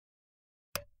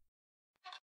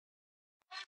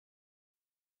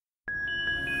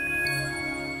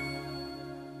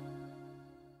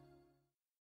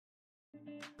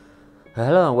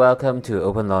Hello and welcome to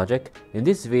Open Logic. In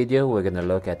this video, we're going to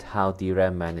look at how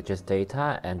DRAM manages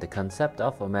data and the concept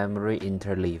of memory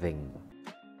interleaving.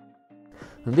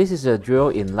 This is a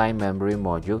dual inline memory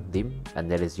module DIMM, and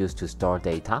that is used to store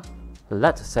data.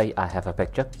 Let's say I have a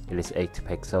picture. It is 8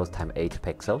 pixels times 8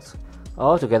 pixels.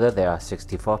 Altogether there are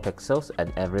 64 pixels,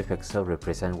 and every pixel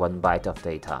represents 1 byte of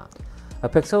data. A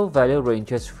pixel value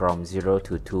ranges from 0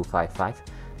 to 255.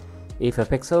 If a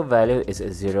pixel value is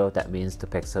 0, that means the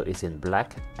pixel is in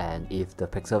black, and if the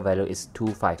pixel value is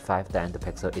 255, then the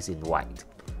pixel is in white.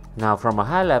 Now from a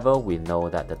high level, we know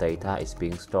that the data is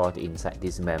being stored inside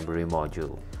this memory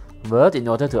module. But in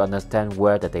order to understand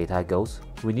where the data goes,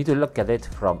 we need to look at it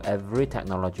from every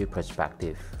technology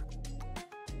perspective.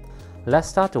 Let's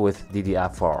start with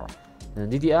DDR4.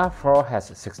 DDR4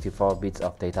 has 64 bits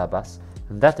of data bus.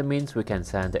 That means we can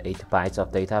send 8 bytes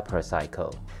of data per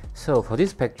cycle. So for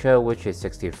this picture, which is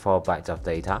 64 bytes of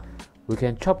data, we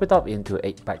can chop it up into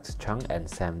 8 bytes chunk and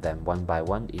send them one by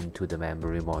one into the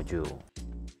memory module.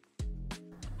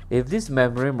 If this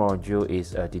memory module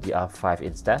is a DDR5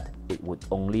 instead, it would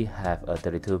only have a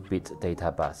 32-bit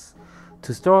data bus.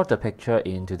 To store the picture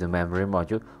into the memory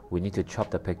module, we need to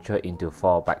chop the picture into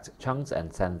 4 byte chunks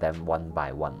and send them one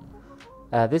by one.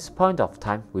 At this point of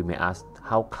time, we may ask,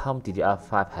 how come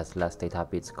DDR5 has less data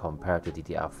bits compared to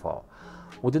DDR4?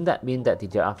 Wouldn't that mean that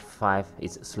DDR5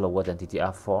 is slower than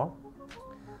DDR4?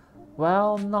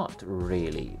 Well, not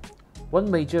really. One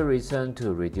major reason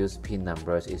to reduce pin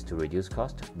numbers is to reduce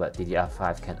cost, but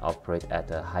DDR5 can operate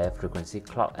at a higher frequency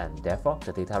clock, and therefore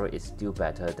the data rate is still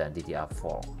better than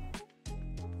DDR4.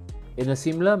 In a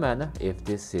similar manner, if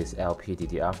this is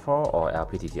LPDDR4 or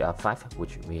LPDDR5,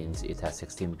 which means it has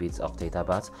 16 bits of data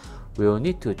bus, we will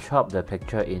need to chop the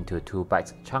picture into 2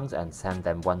 bytes chunks and send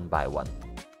them one by one.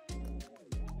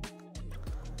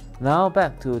 Now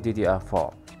back to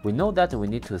DDR4. We know that we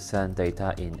need to send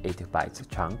data in 8 bytes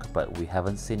chunk, but we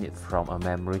haven't seen it from a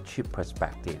memory chip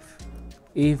perspective.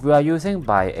 If we are using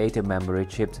by 8 memory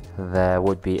chips, there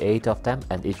would be 8 of them,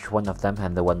 and each one of them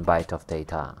handle 1 byte of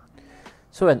data.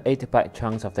 So an 8 byte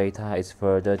chunk of data is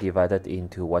further divided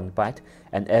into 1 byte,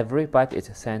 and every byte is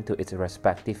sent to its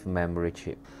respective memory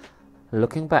chip.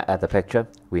 Looking back at the picture,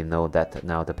 we know that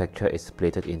now the picture is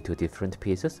split into different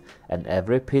pieces, and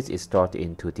every piece is stored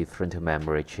into different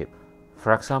memory chip.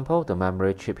 For example, the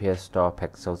memory chip here stores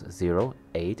pixels 0,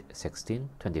 8, 16,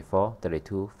 24,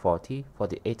 32, 40,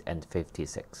 48, and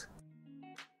 56.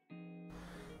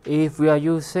 If we are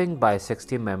using by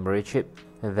 16 memory chip,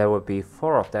 there will be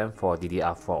 4 of them for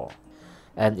DDR4,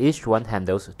 and each one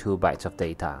handles 2 bytes of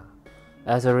data.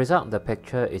 As a result, the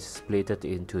picture is split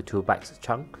into 2 bytes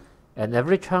chunk, and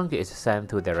every chunk is sent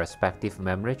to their respective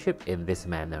memory chip in this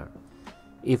manner.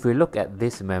 If we look at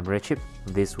this memory chip,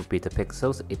 this would be the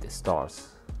pixels it stores.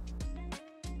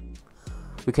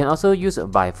 We can also use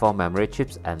by 4 memory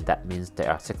chips, and that means there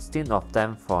are 16 of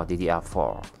them for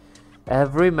DDR4.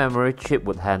 Every memory chip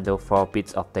would handle 4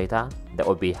 bits of data, that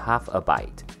would be half a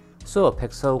byte. So a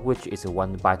pixel which is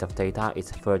 1 byte of data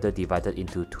is further divided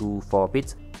into 2 4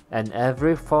 bits, and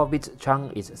every 4 bit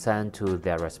chunk is sent to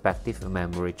their respective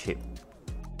memory chip.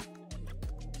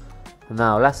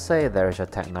 Now let's say there is a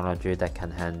technology that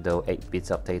can handle 8 bits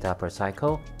of data per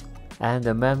cycle, and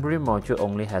the memory module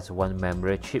only has 1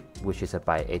 memory chip, which is a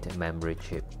by 8 memory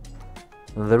chip.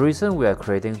 The reason we are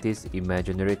creating this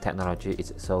imaginary technology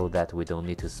is so that we don't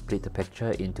need to split the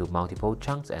picture into multiple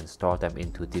chunks and store them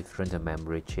into different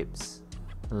memory chips.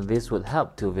 This would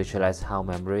help to visualize how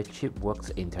memory chip works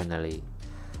internally.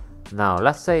 Now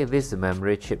let's say this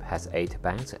memory chip has 8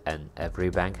 banks, and every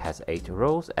bank has 8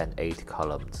 rows and 8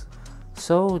 columns.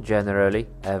 So generally,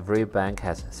 every bank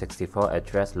has 64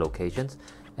 address locations,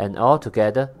 and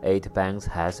altogether 8 banks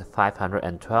has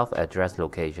 512 address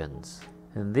locations.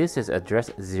 And this is address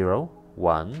 0,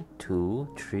 1,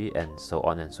 2, 3, and so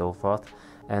on and so forth,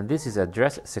 and this is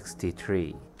address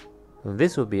 63.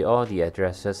 This would be all the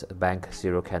addresses bank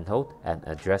 0 can hold, and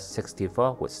address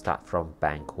 64 would start from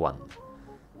bank 1.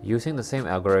 Using the same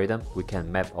algorithm, we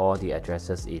can map all the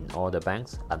addresses in all the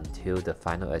banks until the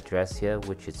final address here,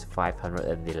 which is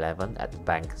 511 at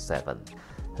bank 7.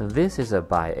 This is a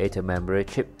by 8 memory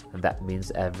chip, and that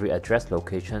means every address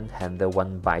location handles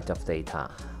 1 byte of data.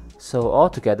 So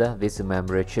altogether, this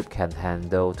memory chip can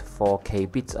handle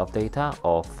 4K bits of data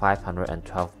or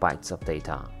 512 bytes of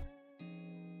data.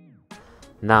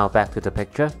 Now back to the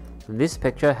picture. This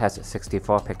picture has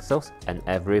 64 pixels, and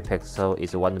every pixel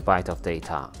is 1 byte of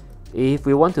data. If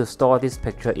we want to store this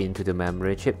picture into the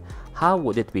memory chip, how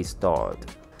would it be stored?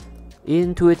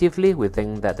 Intuitively, we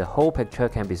think that the whole picture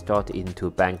can be stored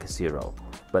into bank 0,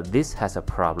 but this has a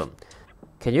problem.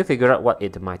 Can you figure out what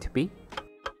it might be?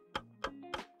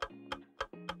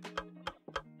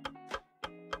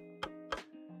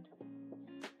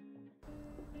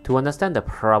 To understand the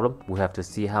problem, we have to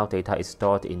see how data is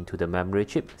stored into the memory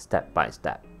chip step by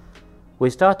step. We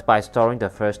start by storing the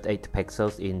first 8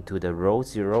 pixels into the row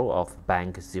 0 of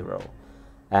bank 0.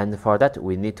 And for that,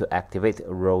 we need to activate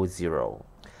row 0.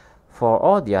 For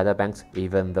all the other banks,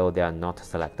 even though they are not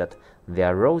selected,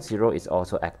 their row 0 is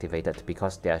also activated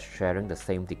because they are sharing the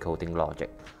same decoding logic.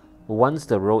 Once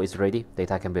the row is ready,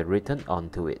 data can be written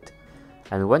onto it.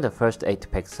 And when the first 8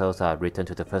 pixels are written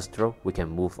to the first row, we can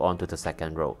move on to the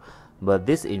second row. But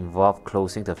this involves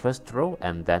closing the first row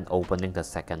and then opening the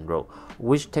second row,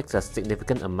 which takes a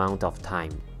significant amount of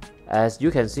time. As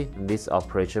you can see, this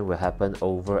operation will happen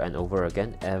over and over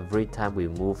again every time we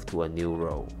move to a new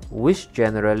row, which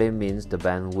generally means the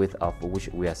bandwidth of which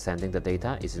we are sending the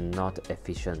data is not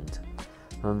efficient.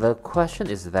 The question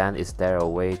is then, is there a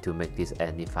way to make this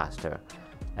any faster?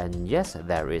 And yes,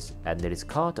 there is, and it is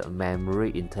called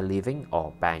memory interleaving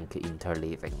or bank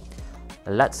interleaving.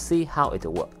 Let's see how it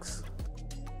works.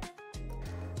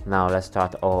 Now let's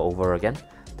start all over again.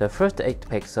 The first 8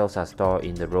 pixels are stored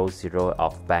in the row 0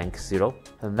 of bank 0,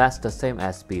 and that's the same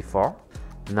as before.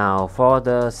 Now for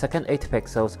the second 8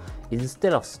 pixels,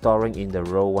 instead of storing in the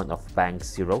row 1 of bank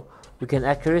 0, we can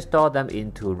actually store them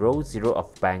into row 0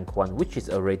 of bank 1, which is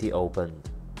already open.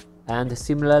 And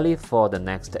similarly for the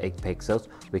next 8 pixels,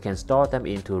 we can store them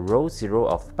into row 0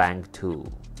 of bank 2.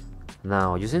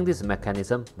 Now using this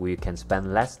mechanism, we can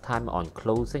spend less time on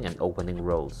closing and opening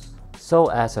rows. So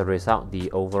as a result,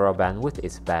 the overall bandwidth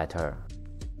is better.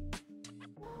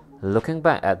 Looking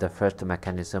back at the first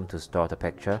mechanism to store the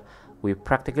picture, we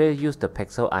practically use the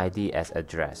pixel ID as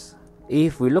address.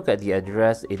 If we look at the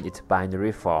address in its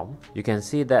binary form, you can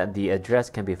see that the address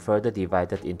can be further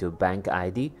divided into bank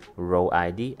ID, row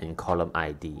ID, and column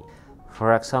ID.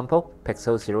 For example,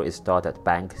 pixel 0 is stored at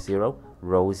bank 0,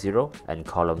 row 0, and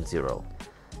column 0.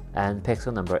 And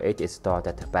pixel number 8 is stored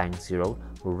at bank 0,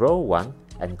 row 1,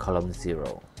 and column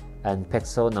 0. And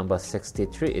pixel number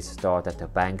 63 is stored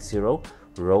at bank 0,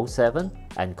 row 7,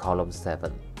 and column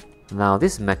 7. Now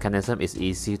this mechanism is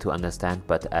easy to understand,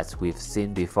 but as we've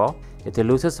seen before, it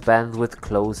loses bandwidth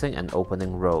closing and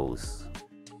opening rows.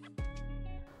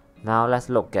 Now let's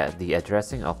look at the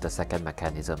addressing of the second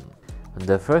mechanism.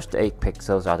 The first 8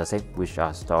 pixels are the same, which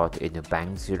are stored in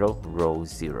bank 0, row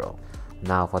 0.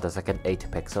 Now for the second 8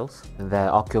 pixels, they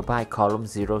occupy column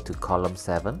 0 to column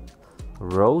 7,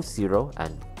 row 0,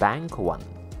 and bank 1.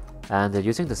 And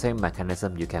using the same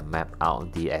mechanism, you can map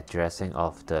out the addressing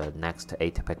of the next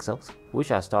 8 pixels,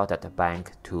 which are stored at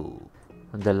bank 2.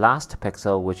 The last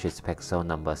pixel, which is pixel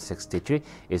number 63,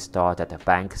 is stored at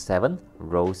bank 7,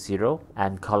 row 0,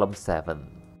 and column 7.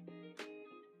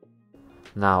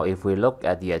 Now if we look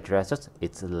at the addresses,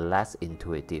 it's less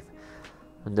intuitive.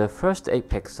 The first 8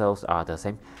 pixels are the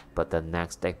same, but the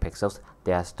next 8 pixels,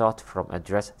 they are stored from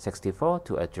address 64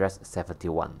 to address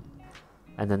 71.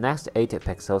 And the next 8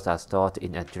 pixels are stored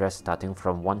in address starting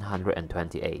from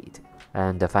 128.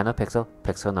 And the final pixel,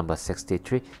 pixel number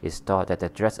 63, is stored at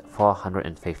address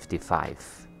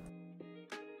 455.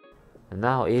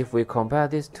 Now if we compare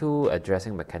these two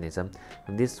addressing mechanisms,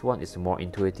 this one is more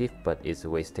intuitive but is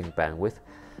wasting bandwidth,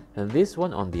 and this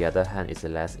one on the other hand is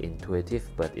less intuitive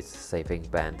but is saving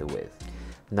bandwidth.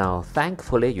 Now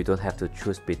thankfully you don't have to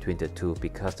choose between the two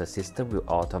because the system will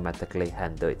automatically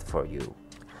handle it for you.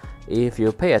 If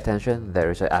you pay attention,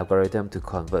 there is an algorithm to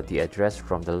convert the address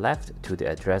from the left to the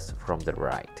address from the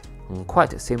right.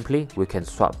 Quite simply, we can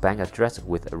swap bank address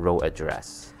with row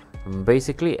address.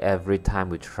 Basically, every time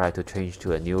we try to change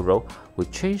to a new row, we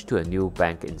change to a new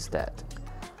bank instead.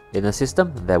 In a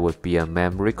system, there would be a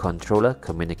memory controller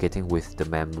communicating with the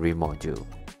memory module.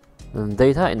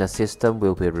 Data in the system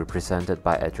will be represented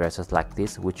by addresses like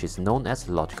this, which is known as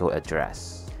logical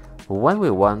address. When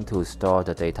we want to store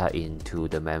the data into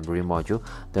the memory module,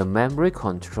 the memory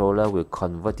controller will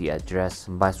convert the address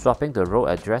by swapping the row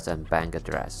address and bank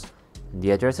address.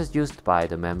 The addresses used by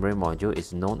the memory module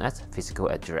is known as physical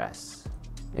address.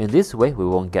 In this way, we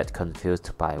won't get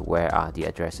confused by where are the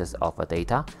addresses of a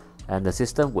data, and the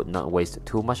system would not waste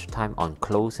too much time on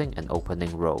closing and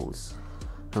opening rows.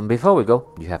 And before we go,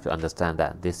 you have to understand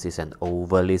that this is an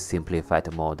overly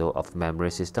simplified model of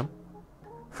memory system.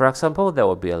 For example, there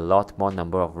will be a lot more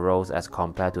number of rows as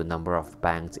compared to number of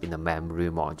banks in the memory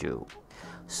module.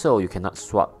 So you cannot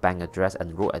swap bank address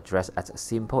and row address as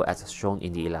simple as shown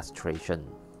in the illustration.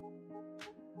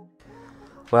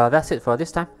 Well, that's it for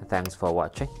this time. Thanks for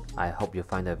watching. I hope you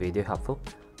find the video helpful.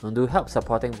 And do help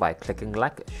supporting by clicking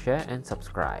like, share and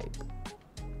subscribe.